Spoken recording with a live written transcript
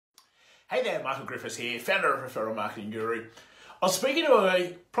Hey there, Michael Griffiths here, founder of Referral Marketing Guru. I was speaking to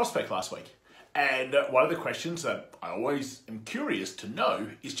a prospect last week, and one of the questions that I always am curious to know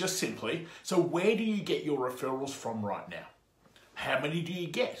is just simply, so where do you get your referrals from right now? How many do you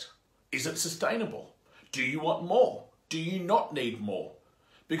get? Is it sustainable? Do you want more? Do you not need more?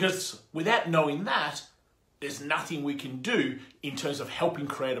 Because without knowing that, there's nothing we can do in terms of helping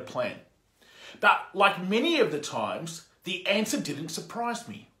create a plan. But like many of the times, the answer didn't surprise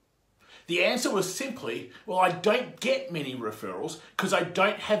me. The answer was simply, well, I don't get many referrals because I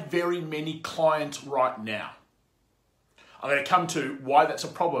don't have very many clients right now. I'm going to come to why that's a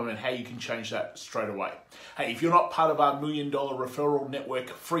problem and how you can change that straight away. Hey, if you're not part of our $1 Million Referral Network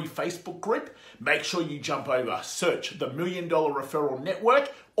free Facebook group, make sure you jump over, search the $1 Million Referral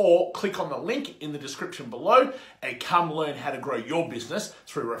Network, or click on the link in the description below and come learn how to grow your business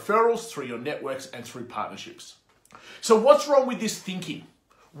through referrals, through your networks, and through partnerships. So what's wrong with this thinking?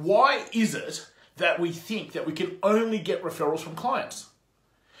 Why is it that we think that we can only get referrals from clients?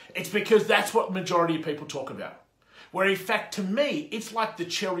 It's because that's what the majority of people talk about. Where in fact, to me, it's like the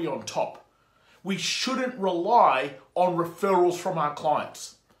cherry on top. We shouldn't rely on referrals from our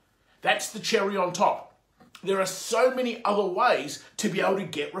clients. That's the cherry on top. There are so many other ways to be able to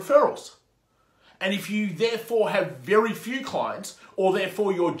get referrals. And if you therefore have very few clients, or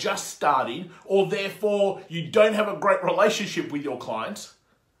therefore you're just starting, or therefore you don't have a great relationship with your clients,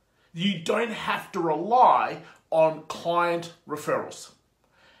 you don't have to rely on client referrals.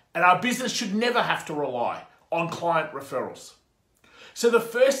 And our business should never have to rely on client referrals. So the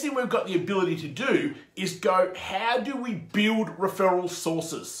first thing we've got the ability to do is go, how do we build referral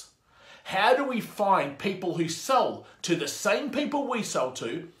sources? How do we find people who sell to the same people we sell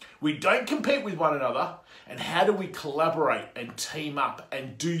to? We don't compete with one another. And how do we collaborate and team up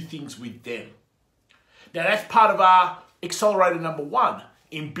and do things with them? Now that's part of our accelerator number 1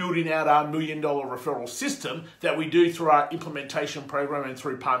 in building out our $1 Million referral system that we do through our implementation program and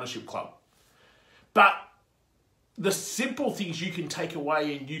through Partnership Club. But the simple things you can take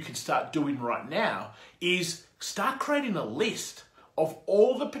away and you can start doing right now is start creating a list of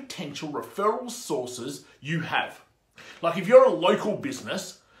all the potential referral sources you have. Like if you're a local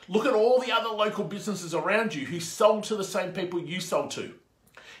business, look at all the other local businesses around you who sell to the same people you sell to.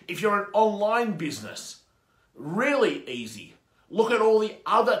 If you're an online business, really easy. Look at all the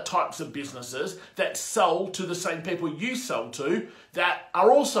other types of businesses that sell to the same people you sell to that are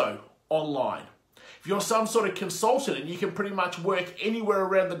also online. If you're some sort of consultant and you can pretty much work anywhere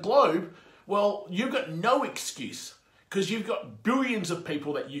around the globe, well, you've got no excuse because you've got billions of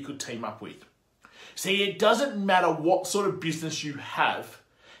people that you could team up with. See, it doesn't matter what sort of business you have.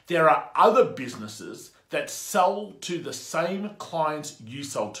 There are other businesses that sell to the same clients you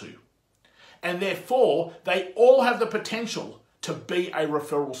sell to. And therefore, they all have the potential to be a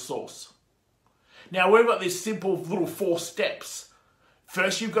referral source. Now, we've got these simple little 4 steps.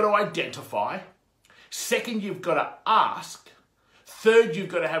 First, you've got to identify. Second, you've got to ask. Third, you've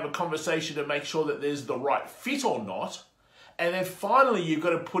got to have a conversation to make sure that there's the right fit or not. And then finally, you've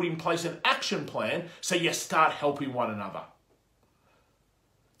got to put in place an action plan so you start helping one another.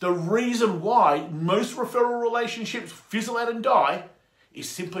 The reason why most referral relationships fizzle out and die is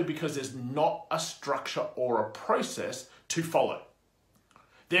simply because there's not a structure or a process to follow.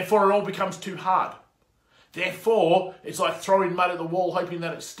 Therefore, it all becomes too hard. Therefore, it's like throwing mud at the wall hoping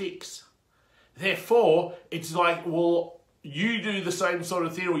that it sticks. Therefore, it's like, well, you do the same sort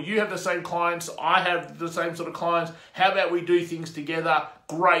of thing, or you have the same clients, I have the same sort of clients. How about we do things together?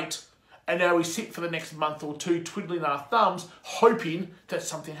 Great. And now we sit for the next month or 2 twiddling our thumbs, hoping that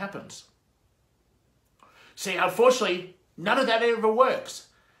something happens. See, unfortunately, none of that ever works.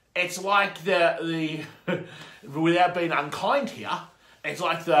 It's like the without being unkind here, it's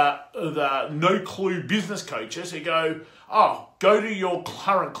like the no clue business coaches who go, oh, go to your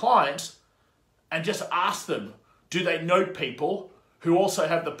current clients and just ask them, do they know people who also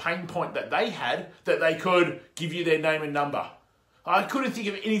have the pain point that they had that they could give you their name and number? I couldn't think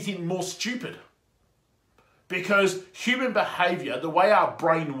of anything more stupid. Because human behavior, the way our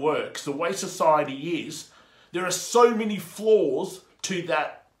brain works, the way society is, there are so many flaws to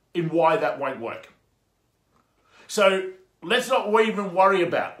that in why that won't work. So let's not even worry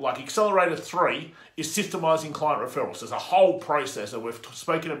about, like Accelerator 3 is systemizing client referrals. There's a whole process, and we've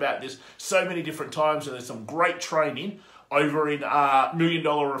spoken about this so many different times, and there's some great training over in our $1 Million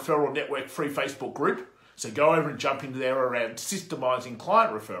Referral Network free Facebook group. So go over and jump into there around systemizing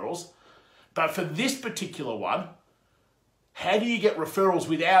client referrals. But for this particular one, how do you get referrals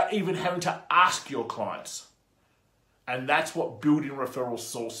without even having to ask your clients? And that's what building referral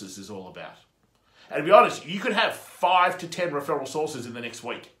sources is all about. And to be honest, you could have 5 to 10 referral sources in the next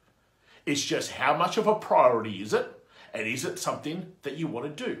week. It's just how much of a priority is it, and is it something that you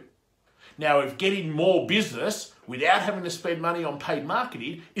want to do? Now, if getting more business without having to spend money on paid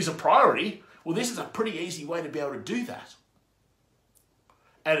marketing is a priority, well, this is a pretty easy way to be able to do that.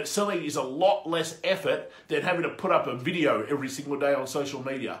 And it certainly is a lot less effort than having to put up a video every single day on social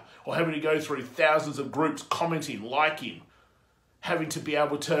media, or having to go through thousands of groups commenting, liking, having to be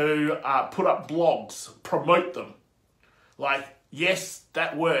able to put up blogs, promote them. Like, yes,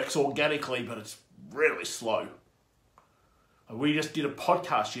 that works organically, but it's really slow. We just did a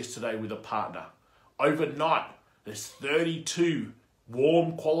podcast yesterday with a partner. Overnight, there's 32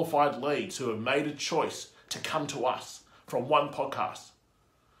 warm, qualified leads who have made a choice to come to us from one podcast.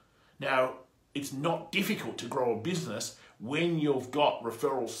 Now, it's not difficult to grow a business when you've got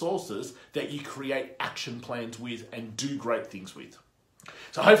referral sources that you create action plans with and do great things with.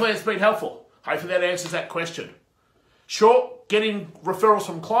 So hopefully that's been helpful. Hopefully that answers that question. Sure, getting referrals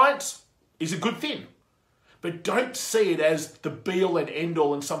from clients is a good thing, but don't see it as the be-all and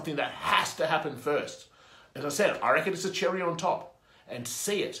end-all and something that has to happen first. As I said, I reckon it's a cherry on top, and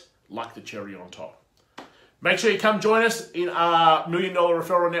see it like the cherry on top. Make sure you come join us in our $1 Million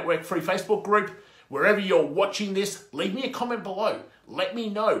Referral Network free Facebook group. Wherever you're watching this, leave me a comment below. Let me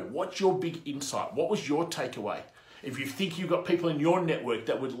know what's your big insight. What was your takeaway? If you think you've got people in your network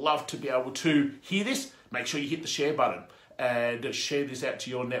that would love to be able to hear this, make sure you hit the share button and share this out to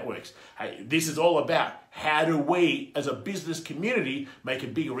your networks. Hey, this is all about how do we, as a business community, make a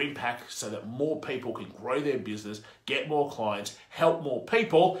bigger impact so that more people can grow their business, get more clients, help more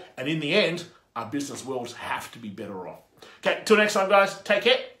people, and in the end, our business worlds have to be better off. Okay, till next time, guys, take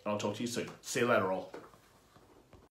care, and I'll talk to you soon. See you later, all.